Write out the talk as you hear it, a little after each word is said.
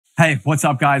Hey, what's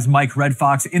up guys? Mike Red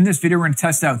Fox. In this video, we're going to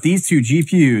test out these two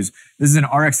GPUs. This is an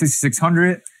RX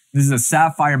 6600. This is a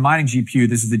Sapphire mining GPU.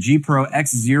 This is the GPRO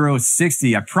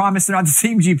X060. I promise they're not the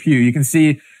same GPU. You can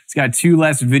see it's got two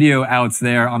less video outs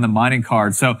there on the mining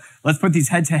card. So let's put these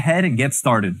head to head and get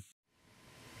started.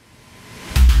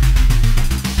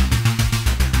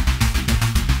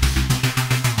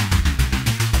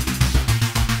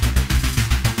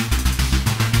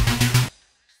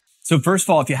 So first of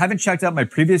all, if you haven't checked out my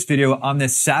previous video on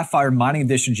this Sapphire Mining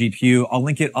Edition GPU, I'll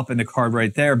link it up in the card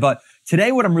right there. But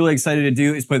today what I'm really excited to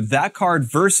do is put that card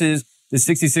versus the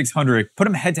 6600, put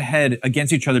them head to head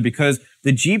against each other because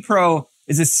the GPRO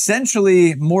is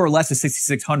essentially more or less a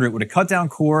 6600 with a cut down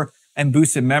core and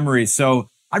boosted memory. So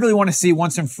I really want to see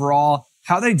once and for all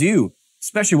how they do,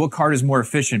 especially what card is more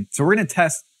efficient. So we're going to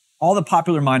test all the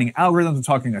popular mining algorithms. I'm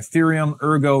talking Ethereum,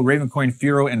 Ergo, Ravencoin,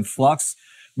 Firo, and Flux.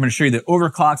 I'm going to show you the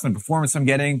overclocks and the performance I'm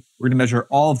getting. We're going to measure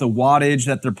all of the wattage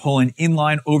that they're pulling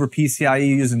inline over PCIe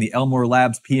using the Elmore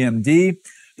Labs PMD.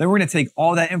 Then we're going to take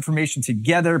all that information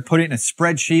together, put it in a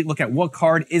spreadsheet, look at what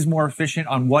card is more efficient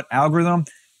on what algorithm.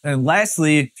 And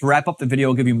lastly, to wrap up the video,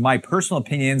 I'll give you my personal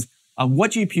opinions on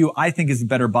what GPU I think is the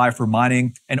better buy for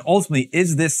mining. And ultimately,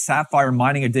 is this Sapphire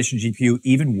Mining Edition GPU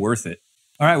even worth it?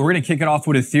 All right, we're going to kick it off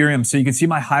with Ethereum. So you can see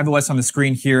my HiveOS on the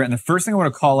screen here. And the first thing I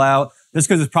want to call out, just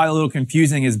because it's probably a little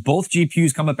confusing, is both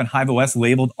GPUs come up in HiveOS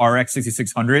labeled RX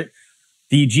 6600.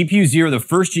 The GPU 0, the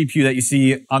first GPU that you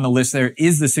see on the list there,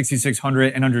 is the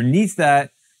 6600. And underneath that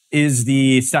is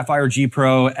the Sapphire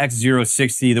GPRO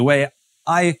X060. The way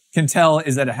I can tell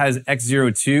is that it has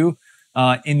X02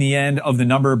 in the end of the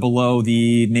number below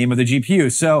the name of the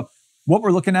GPU. So what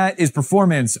we're looking at is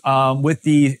performance with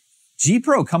the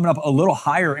GPRO coming up a little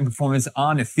higher in performance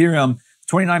on Ethereum,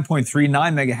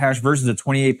 29.39 mega hash versus a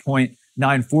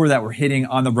 28.94 that we're hitting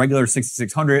on the regular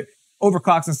 6600.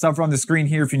 Overclocks and stuff are on the screen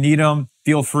here. If you need them,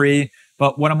 feel free.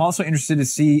 But what I'm also interested to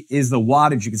see is the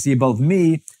wattage. You can see above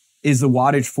me is the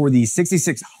wattage for the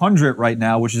 6600 right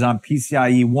now, which is on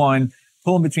PCIe 1,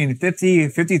 pulling between 50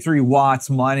 and 53 watts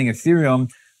mining Ethereum.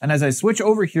 And as I switch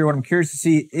over here, what I'm curious to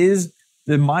see is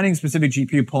the mining specific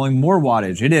GPU pulling more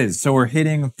wattage. It is. So we're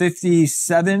hitting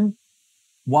 57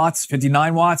 watts,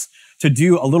 59 watts to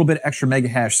do a little bit extra mega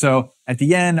hash. So at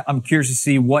the end, I'm curious to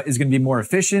see what is going to be more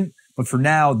efficient. But for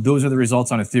now, those are the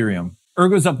results on Ethereum.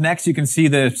 Ergo's up next. You can see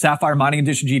the Sapphire Mining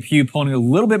Edition GPU pulling a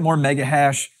little bit more mega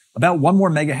hash, about one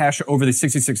more mega hash over the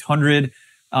 6600.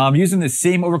 Using the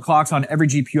same overclocks on every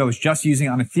GPU I was just using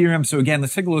on Ethereum. So again,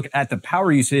 let's take a look at the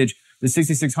power usage. The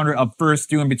 6600 up first,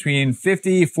 doing between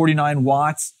 50, 49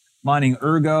 watts mining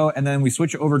Ergo. And then we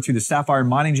switch over to the Sapphire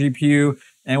Mining GPU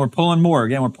and we're pulling more.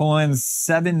 Again, we're pulling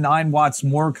 9 watts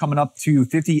more, coming up to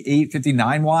 58,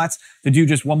 59 watts to do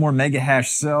just one more mega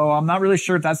hash. So I'm not really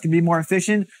sure if that's going to be more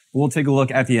efficient, but we'll take a look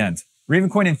at the end.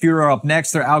 Ravencoin and Firo are up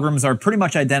next. Their algorithms are pretty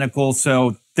much identical,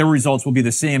 so their results will be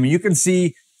the same. And you can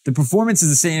see the performance is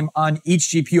the same on each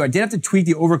GPU. I did have to tweak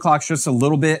the overclocks just a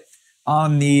little bit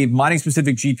on the mining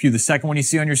specific GPU, the second one you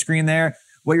see on your screen there.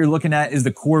 What you're looking at is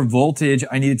the core voltage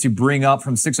I needed to bring up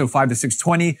from 605 to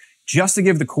 620 just to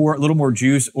give the core a little more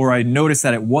juice, or I noticed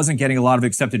that it wasn't getting a lot of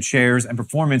accepted shares and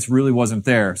performance really wasn't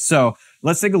there. So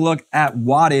let's take a look at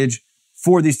wattage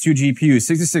for these two GPUs.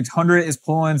 6600 is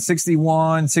pulling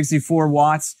 61, 64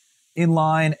 watts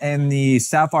inline, and the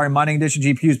Sapphire Mining Edition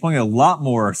GPU is pulling a lot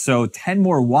more. So 10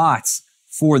 more watts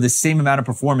for the same amount of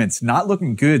performance. Not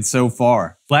looking good so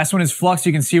far. Last one is Flux.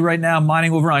 You can see right now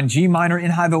mining over on Gminer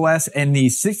in HiveOS, and the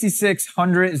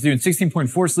 6600 is doing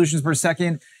 16.4 solutions per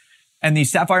second. And the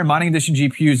Sapphire Mining Edition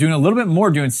GPU is doing a little bit more,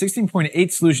 doing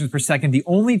 16.8 solutions per second. The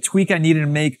only tweak I needed to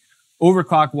make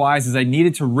overclock wise is I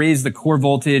needed to raise the core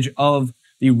voltage of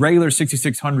the regular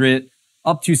 6600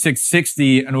 up to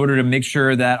 660 in order to make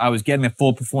sure that I was getting the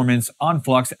full performance on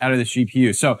Flux out of the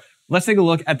GPU. So let's take a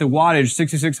look at the wattage,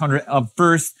 6600 up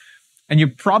first. And you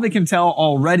probably can tell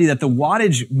already that the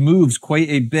wattage moves quite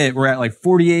a bit. We're at like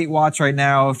 48 watts right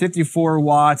now, 54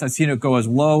 watts. I've seen it go as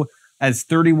low as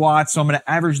 30 watts. So I'm going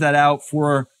to average that out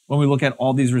for when we look at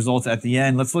all these results at the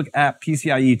end. Let's look at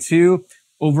PCIe 2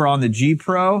 over on the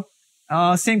GPRO.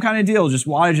 Same kind of deal. Just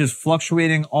wattage is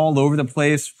fluctuating all over the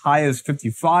place. High as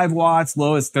 55 watts,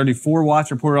 low as 34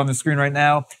 watts reported on the screen right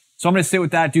now. So I'm going to sit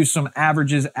with that, do some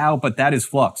averages out, but that is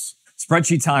Flux.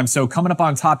 Spreadsheet time. So coming up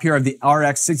on top here of the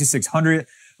RX 6600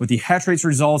 with the Hashrates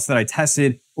results that I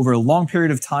tested over a long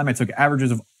period of time. I took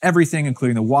averages of everything,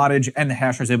 including the wattage and the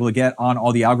hash I was able to get on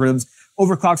all the algorithms.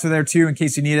 Overclocks are there too in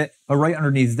case you need it. But right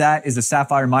underneath that is the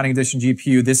Sapphire Mining Edition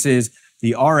GPU. This is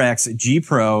the RX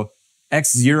GPRO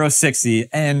X060.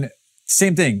 And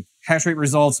same thing, hash rate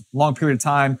results, long period of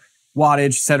time. wattage,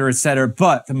 et cetera, et cetera.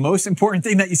 But the most important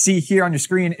thing that you see here on your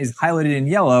screen is highlighted in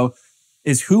yellow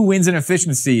is who wins in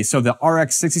efficiency. So the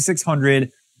RX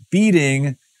 6600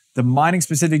 beating the mining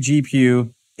specific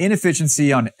GPU in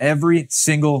efficiency on every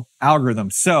single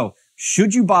algorithm. So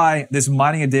should you buy this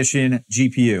mining edition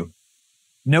GPU?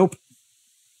 Nope.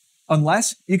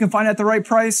 Unless you can find it at the right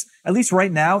price. At least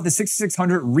right now, the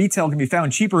 6600 retail can be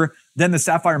found cheaper than the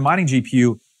Sapphire mining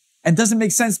GPU. And doesn't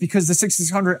make sense because the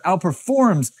 6600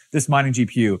 outperforms this mining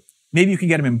GPU. Maybe you can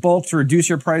get them in bulk to reduce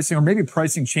your pricing, or maybe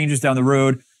pricing changes down the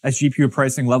road as GPU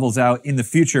pricing levels out in the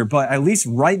future. But at least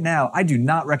right now, I do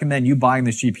not recommend you buying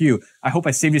this GPU. I hope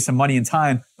I saved you some money and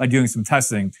time by doing some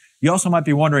testing. You also might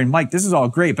be wondering, Mike, this is all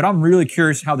great, but I'm really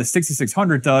curious how the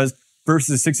 6600 does versus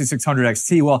the 6600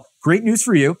 XT. Well, great news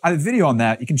for you. I have a video on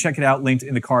that. You can check it out, linked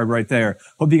in the card right there.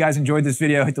 Hope you guys enjoyed this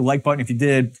video. Hit the like button if you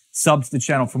did. Sub to the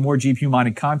channel for more GPU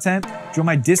mining content. Join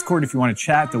my Discord if you want to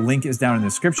chat. The link is down in the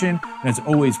description. And as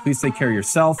always, please take care of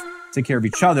yourself, take care of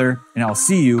each other, and I'll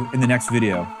see you in the next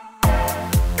video.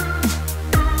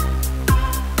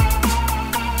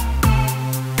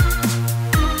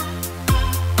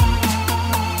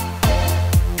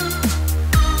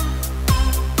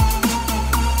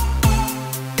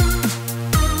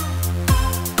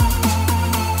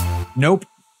 Nope.